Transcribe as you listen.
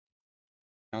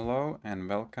Hello and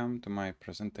welcome to my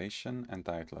presentation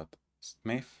entitled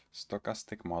SMIF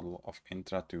Stochastic Model of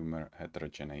Intra-Tumor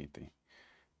Heterogeneity.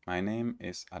 My name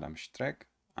is Adam Streck.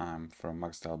 I'm from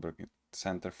Max Delbrück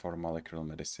Center for Molecular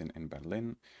Medicine in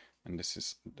Berlin, and this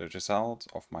is the result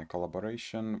of my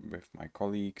collaboration with my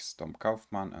colleagues Tom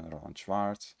Kaufmann and Roland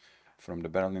Schwarz from the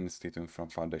Berlin Institute for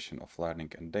Foundation of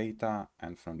Learning and Data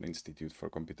and from the Institute for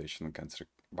Computational Cancer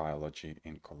Biology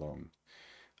in Cologne.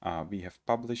 We have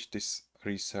published this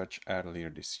research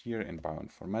earlier this year in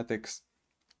bioinformatics,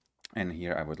 and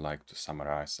here I would like to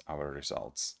summarize our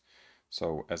results.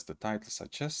 So, as the title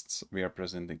suggests, we are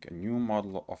presenting a new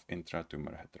model of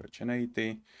intratumor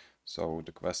heterogeneity. So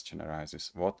the question arises,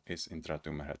 what is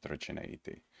intratumor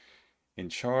heterogeneity? In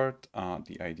short,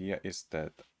 the idea is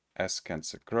that as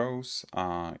cancer grows,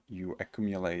 you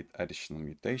accumulate additional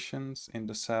mutations in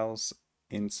the cells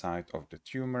inside of the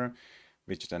tumor,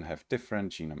 which then have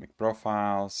different genomic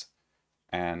profiles,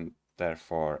 and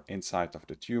therefore inside of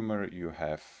the tumor you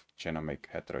have genomic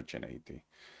heterogeneity.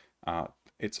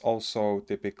 It's also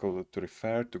typical to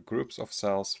refer to groups of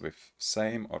cells with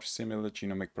same or similar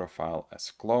genomic profile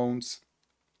as clones.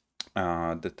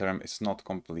 The term is not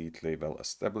completely well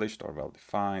established or well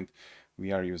defined.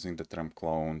 We are using the term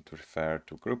clone to refer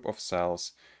to a group of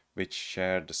cells which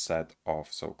share the set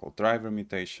of so-called driver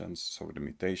mutations, so the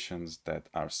mutations that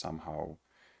are somehow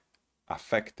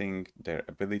affecting their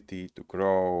ability to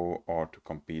grow or to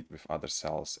compete with other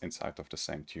cells inside of the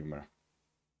same tumor.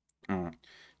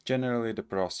 Generally, the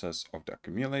process of the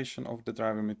accumulation of the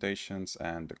driver mutations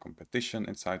and the competition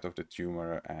inside of the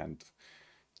tumor and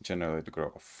generally the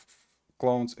growth of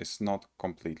clones is not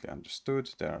completely understood.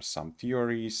 There are some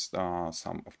theories,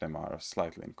 some of them are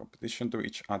slightly in competition to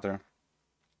each other,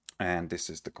 and this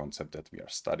is the concept that we are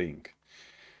studying.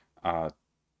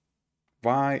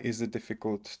 Why is it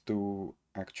difficult to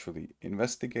actually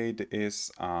investigate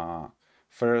is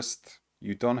first,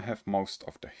 you don't have most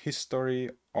of the history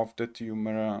of the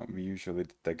tumor. We usually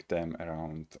detect them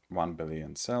around 1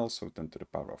 billion cells, so 10 to the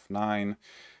power of 9,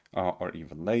 or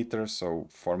even later. So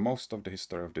for most of the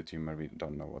history of the tumor, we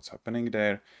don't know what's happening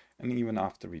there. And even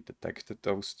after we detected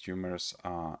those tumors,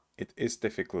 it is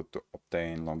difficult to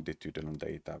obtain longitudinal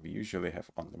data. We usually have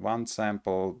only one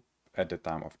sample at the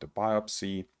time of the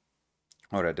biopsy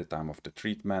or at the time of the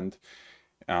treatment.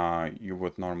 You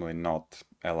would normally not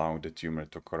allow the tumor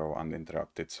to grow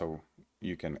uninterrupted, so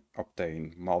you can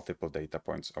obtain multiple data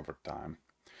points over time.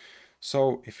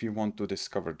 So if you want to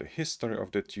discover the history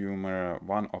of the tumor,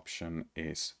 one option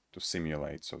is to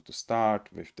simulate. So to start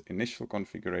with the initial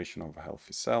configuration of a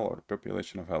healthy cell or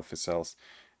population of healthy cells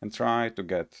and try to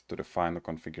get to the final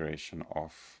configuration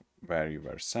of where you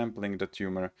were sampling the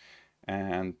tumor.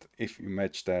 And if you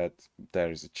match that,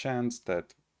 there is a chance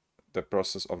that the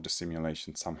process of the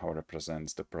simulation somehow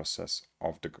represents the process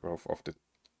of the growth of the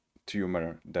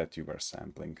tumor that you were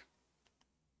sampling.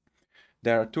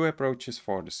 There are two approaches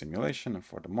for the simulation and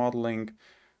for the modeling.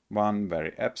 One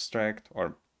very abstract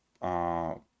or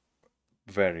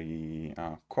very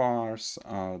coarse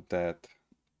that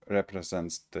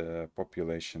represents the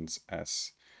populations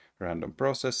as random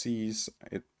processes,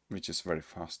 which is very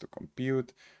fast to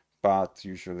compute, but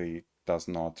usually does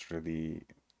not really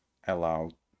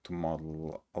allow to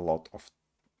model a lot of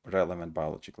relevant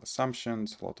biological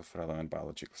assumptions, a lot of relevant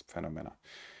biological phenomena.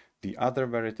 The other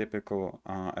very typical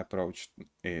approach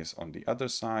is on the other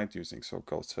side, using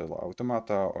so-called cellular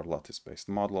automata or lattice-based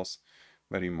models,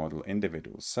 where you model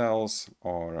individual cells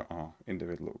or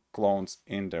individual clones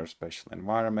in their spatial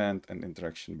environment and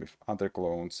interaction with other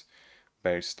clones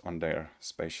based on their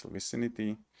spatial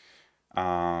vicinity,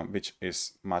 which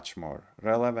is much more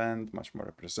relevant, much more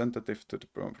representative to the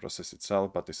process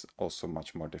itself, but is also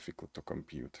much more difficult to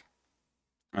compute.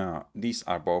 These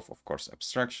are both, of course,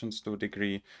 abstractions to a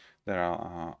degree. There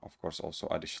are, of course, also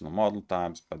additional model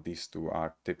types, but these two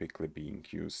are typically being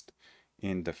used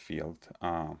in the field.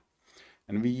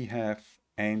 And we have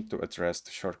aimed to address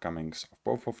the shortcomings of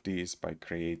both of these by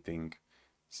creating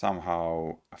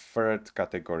somehow a third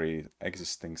category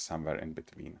existing somewhere in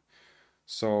between.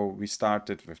 So we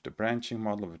started with the branching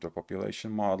model, with the population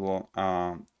model,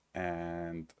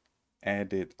 and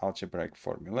added algebraic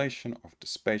formulation of the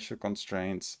spatial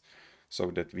constraints so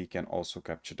that we can also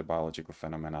capture the biological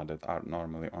phenomena that are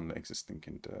normally only existing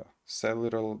in the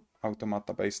cellular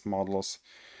automata-based models.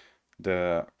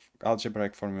 The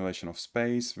algebraic formulation of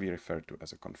space we refer to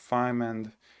as a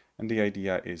confinement, and the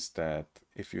idea is that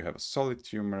if you have a solid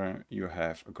tumor, you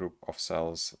have a group of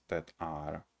cells that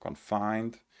are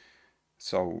confined.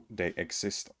 So they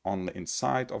exist only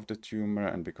inside of the tumor,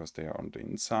 and because they are on the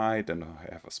inside and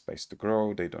have a space to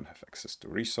grow, they don't have access to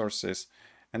resources.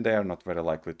 and they are not very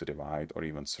likely to divide or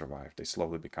even survive. They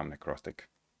slowly become necrotic.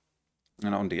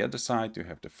 And on the other side, you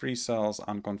have the free cells,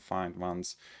 unconfined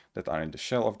ones that are in the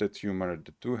shell of the tumor,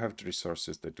 that do have the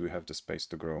resources, that do have the space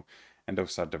to grow, and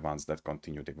those are the ones that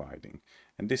continue dividing.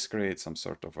 And this creates some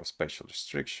sort of a spatial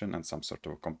restriction and some sort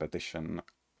of competition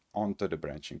onto the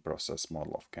branching process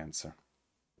model of cancer.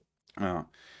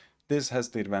 This has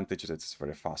the advantage that it's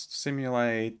very fast to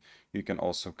simulate. You can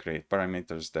also create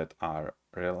parameters that are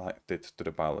related to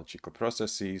the biological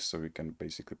processes, so you can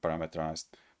basically parameterize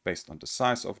based on the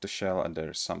size of the shell, and there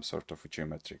is some sort of a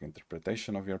geometric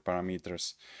interpretation of your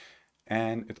parameters.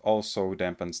 And it also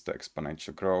dampens the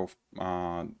exponential growth,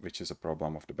 which is a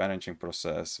problem of the branching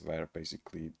process, where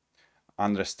basically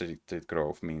unrestricted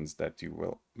growth means that you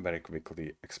will very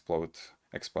quickly explode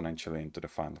exponentially into the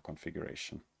final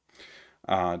configuration.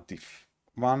 The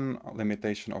one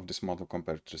limitation of this model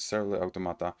compared to the cellular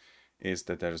automata is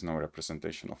that there is no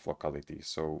representation of locality,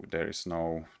 so there is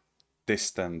no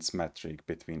distance metric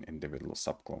between individual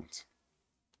subclones.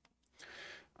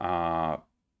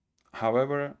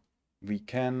 However, we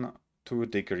can to a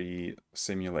degree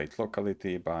simulate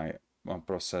locality by one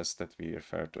process that we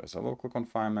refer to as a local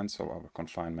confinement. So our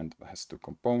confinement has two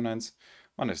components.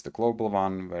 One is the global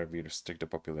one, where we restrict the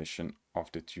population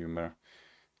of the tumor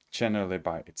generally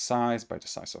by its size, by the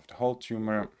size of the whole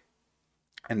tumor.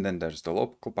 And then there's the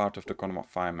local part of the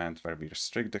confinement, where we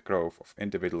restrict the growth of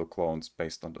individual clones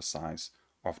based on the size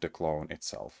of the clone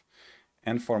itself.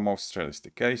 And for most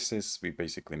realistic cases, we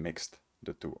basically mixed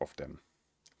the two of them.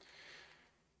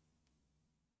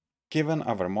 Given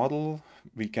our model,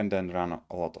 we can then run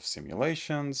a lot of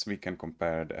simulations. We can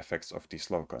compare the effects of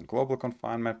these local and global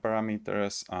confinement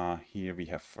parameters. Here we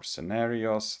have 4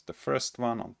 scenarios. The first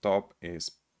one on top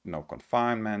is no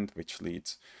confinement, which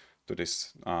leads to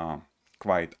this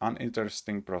quite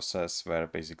uninteresting process where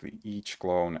basically each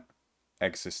clone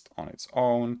exists on its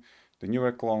own. The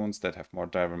newer clones that have more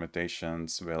driver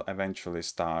mutations will eventually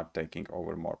start taking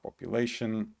over more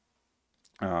population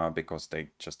because they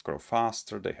just grow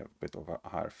faster, they have a bit of a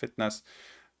higher fitness.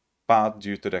 But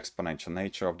due to the exponential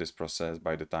nature of this process,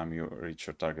 by the time you reach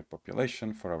your target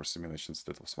population, for our simulations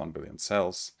that was 1 billion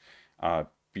cells,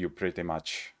 you pretty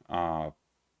much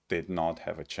did not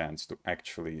have a chance to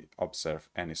actually observe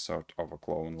any sort of a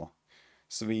clone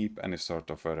sweep, any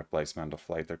sort of a replacement of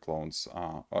later clones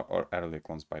or early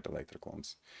clones by the later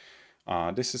clones.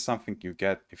 This is something you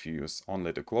get if you use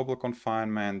only the global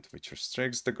confinement, which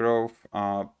restricts the growth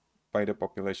by the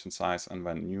population size, and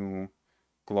when new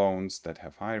clones that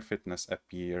have higher fitness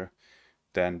appear,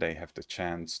 then they have the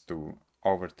chance to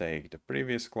overtake the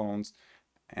previous clones,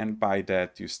 and by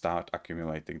that you start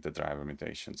accumulating the driver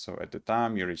mutation. So at the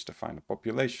time you reach the final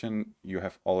population, you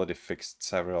have already fixed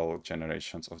several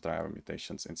generations of driver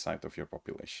mutations inside of your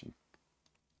population.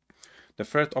 The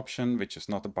third option, which is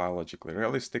not a biologically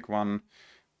realistic one,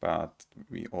 but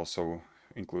we also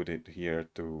included here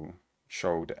to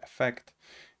show the effect,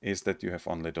 is that you have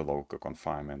only the local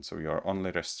confinement. So you're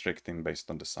only restricting based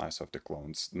on the size of the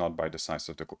clones, not by the size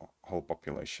of the whole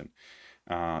population.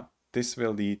 This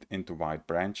will lead into wide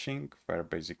branching, where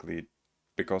basically,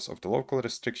 because of the local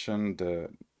restriction, the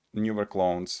newer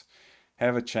clones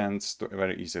have a chance to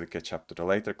very easily catch up to the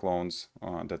later clones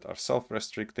that are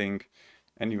self-restricting,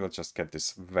 and you will just get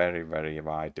this very, very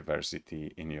wide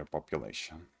diversity in your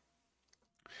population.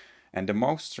 And the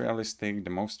most realistic, the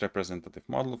most representative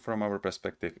model from our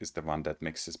perspective is the one that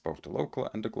mixes both the local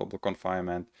and the global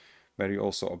confinement, where you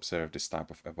also observe this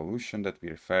type of evolution that we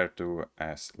refer to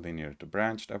as linear to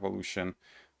branched evolution,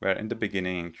 where in the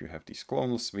beginning you have these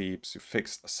clonal sweeps, you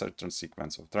fix a certain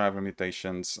sequence of driver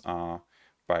mutations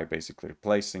by basically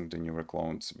replacing the newer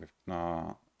clones with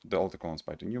the older clones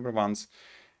by the newer ones.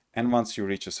 And once you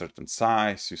reach a certain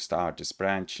size, you start this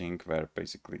branching where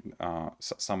basically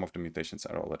some of the mutations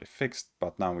are already fixed,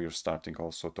 but now you're starting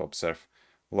also to observe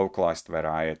localized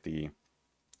variety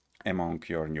among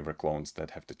your newer clones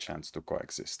that have the chance to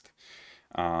coexist.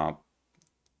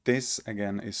 This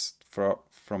again is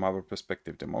from our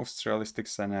perspective the most realistic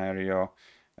scenario.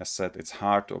 As said, it's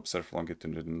hard to observe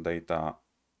longitudinal data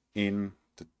in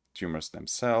the tumors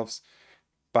themselves,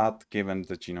 but given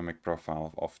the genomic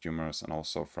profile of tumors and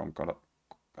also from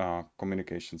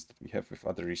communications that we have with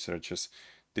other researchers,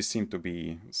 this seemed to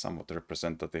be somewhat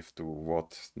representative to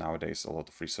what nowadays a lot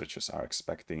of researchers are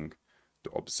expecting to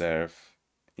observe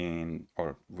in,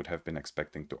 or would have been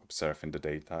expecting to observe in the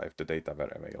data if the data were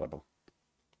available.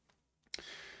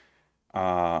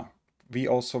 We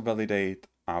also validate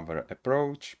our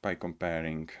approach by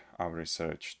comparing our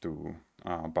research to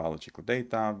biological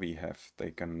data. We have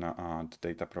taken the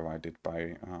data provided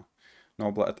by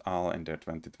Noble et al. In their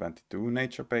 2022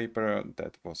 Nature paper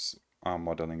that was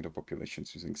modeling the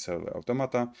populations using cellular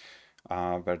automata,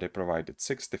 where they provided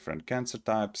 6 different cancer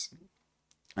types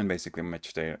and basically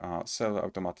matched their cellular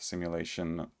automata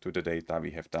simulation to the data.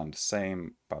 We have done the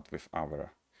same, but with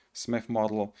our SMIF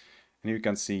model. And you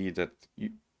can see that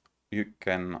you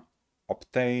can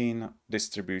obtain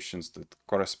distributions that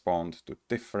correspond to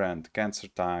different cancer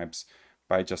types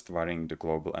by just varying the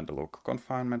global and the local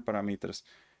confinement parameters.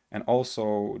 And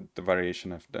also the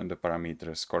variation of the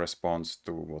parameters corresponds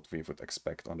to what we would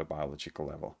expect on the biological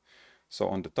level. So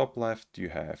on the top left, you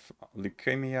have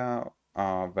leukemia,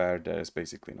 where there is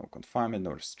basically no confinement,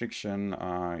 no restriction.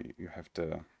 You have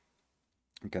the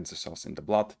cancer cells in the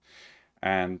blood,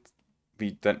 and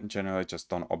we then generally just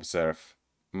don't observe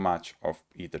much of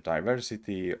either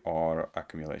diversity or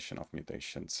accumulation of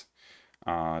mutations.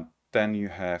 Then you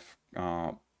have,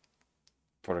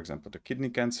 for example, the kidney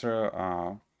cancer,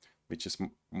 which is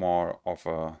more of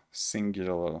a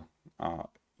singular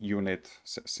unit,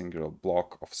 singular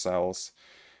block of cells.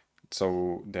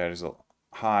 So there is a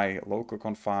high local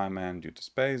confinement due to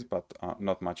space, but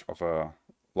not much of a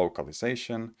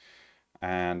localization.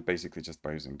 And basically just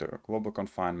by using the global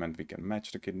confinement, we can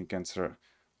match the kidney cancer.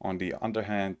 On the other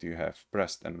hand, you have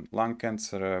breast and lung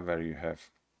cancer, where you have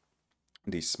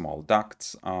these small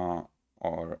ducts or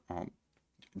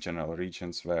general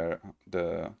regions where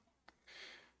the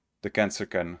cancer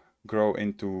can grow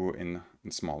into in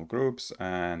small groups.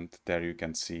 And there you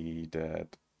can see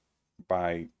that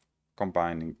by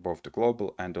combining both the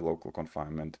global and the local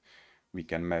confinement, we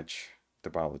can match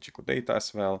the biological data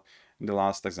as well. And the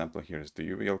last example here is the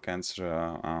uveal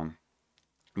cancer,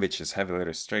 which is heavily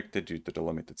restricted due to the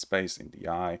limited space in the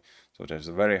eye. So there's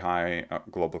a very high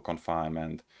global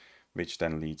confinement, which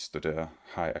then leads to the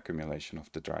high accumulation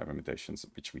of the driver mutations,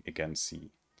 which we again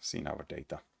see in our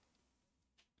data.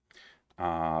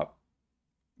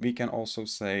 We can also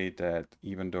say that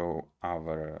even though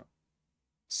our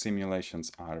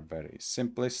simulations are very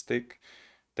simplistic,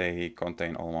 they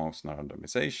contain almost no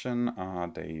randomization.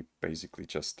 They basically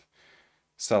just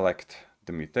select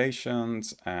the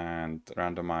mutations and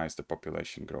randomize the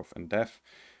population growth and death.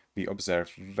 We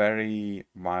observe very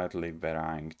widely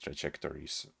varying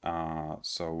trajectories.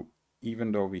 So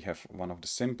even though we have one of the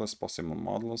simplest possible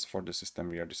models for the system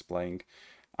we are displaying,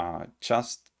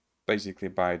 just basically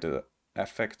by the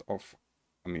effect of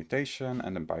a mutation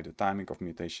and then by the timing of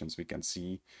mutations, we can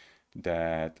see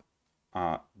that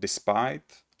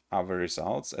despite our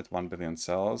results at 1 billion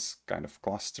cells kind of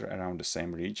cluster around the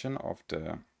same region of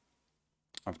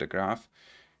the graph,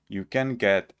 you can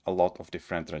get a lot of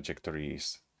different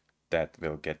trajectories that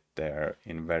will get there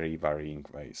in very varying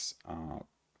ways,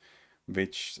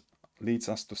 which leads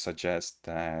us to suggest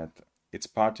that it's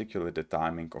particularly the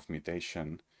timing of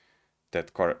mutation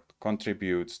that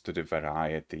contributes to the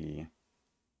variety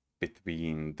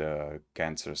between the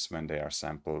cancers when they are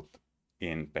sampled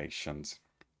in patients.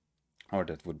 Or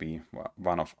that would be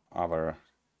one of our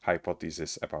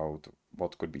hypotheses about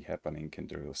what could be happening in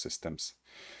the real systems.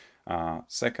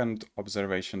 Second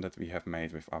observation that we have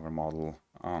made with our model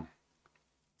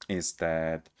is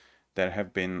that there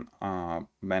have been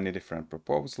many different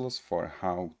proposals for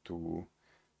how to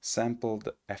sample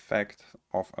the effect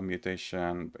of a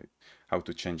mutation, how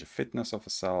to change the fitness of a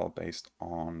cell based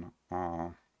on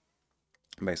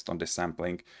the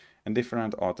sampling. And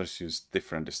different authors use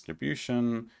different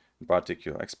distribution, in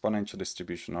particular exponential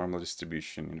distribution, normal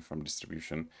distribution, uniform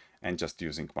distribution, and just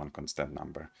using one constant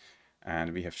number.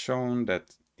 And we have shown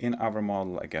that in our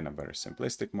model, again a very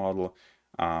simplistic model,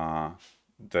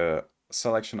 the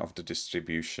selection of the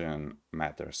distribution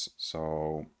matters.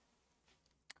 So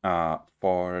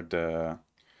for the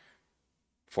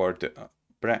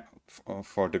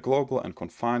global and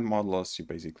confined models, you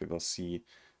basically will see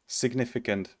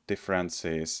significant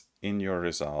differences in your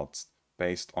results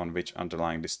based on which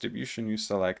underlying distribution you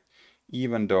select,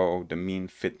 even though the mean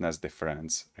fitness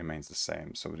difference remains the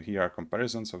same. So here are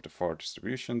comparisons of the 4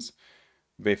 distributions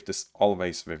with this,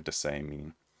 always with the same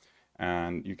mean.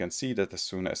 And you can see that as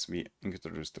soon as we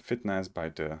introduce the fitness by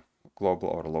the global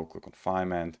or local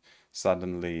confinement,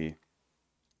 suddenly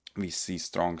we see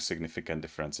strong significant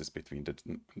differences between the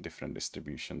different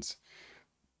distributions.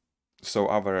 So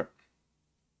our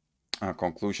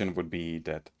conclusion would be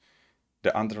that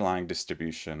the underlying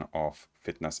distribution of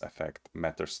fitness effect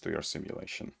matters to your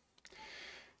simulation.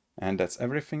 And that's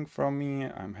everything from me.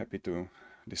 I'm happy to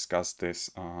discuss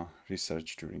this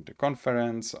research during the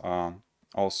conference.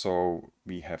 Also,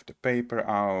 we have the paper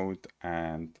out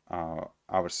and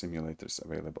our simulators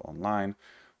available online.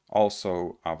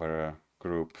 Also, our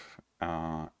group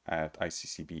at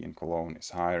ICCB in Cologne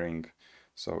is hiring.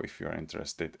 So if you're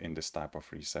interested in this type of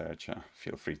research,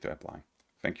 feel free to apply.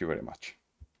 Thank you very much.